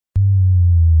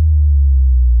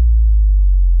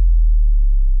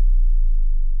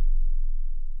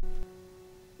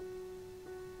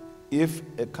If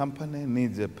a company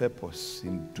needs a purpose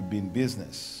to be in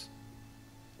business,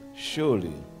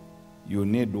 surely you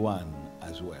need one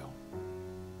as well.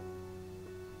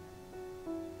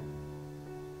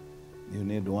 You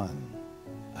need one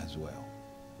as well.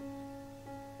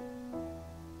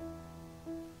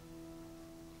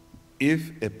 If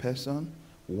a person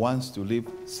wants to live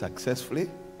successfully,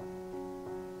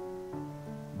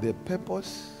 the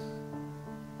purpose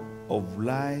of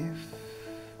life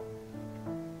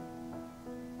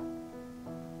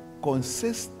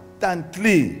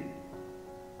consistently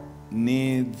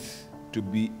needs to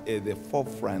be at the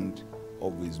forefront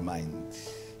of his mind.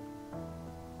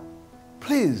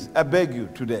 Please, I beg you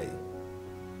today,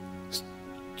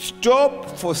 stop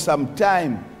for some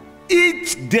time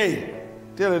each day.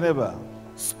 Tell your neighbor.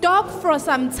 Stop for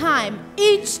some time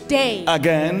each day.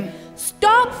 Again.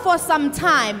 Stop for some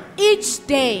time each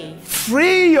day.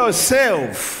 Free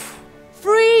yourself.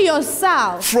 Free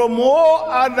yourself from all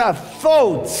other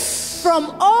thoughts.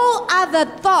 From all other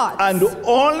thoughts. And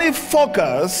only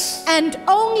focus. And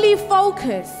only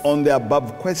focus. On the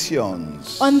above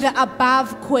questions. On the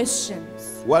above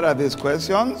questions. What are these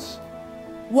questions?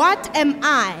 What am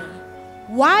I?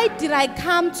 Why did I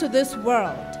come to this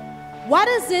world? What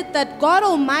is it that God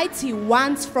Almighty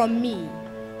wants from me?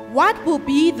 What will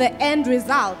be the end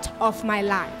result of my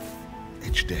life?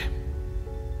 Each day.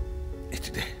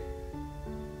 Each day.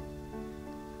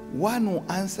 One who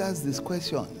answers these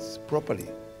questions properly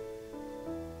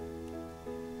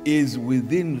is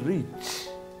within reach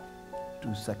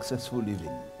to successful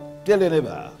living. Tell your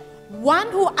neighbor. One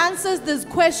who answers these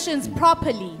questions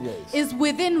properly yes. is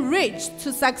within reach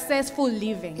to successful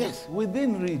living. Yes,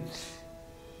 within reach.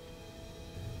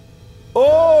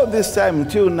 All this time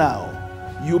till now,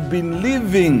 you've been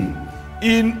living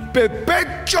in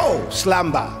perpetual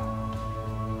slumber.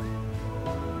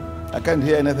 I can't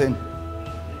hear anything.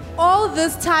 All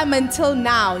this time until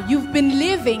now, you've been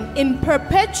living in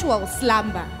perpetual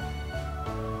slumber.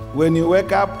 When you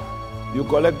wake up, you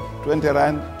collect 20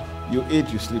 rand, you eat,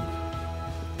 you sleep.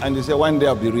 And you say, one day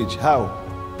I'll be rich. How?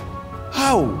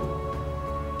 How?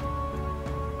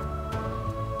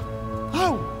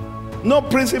 How? No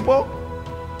principle,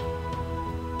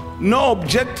 no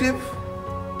objective,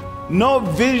 no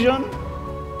vision,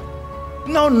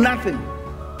 no nothing.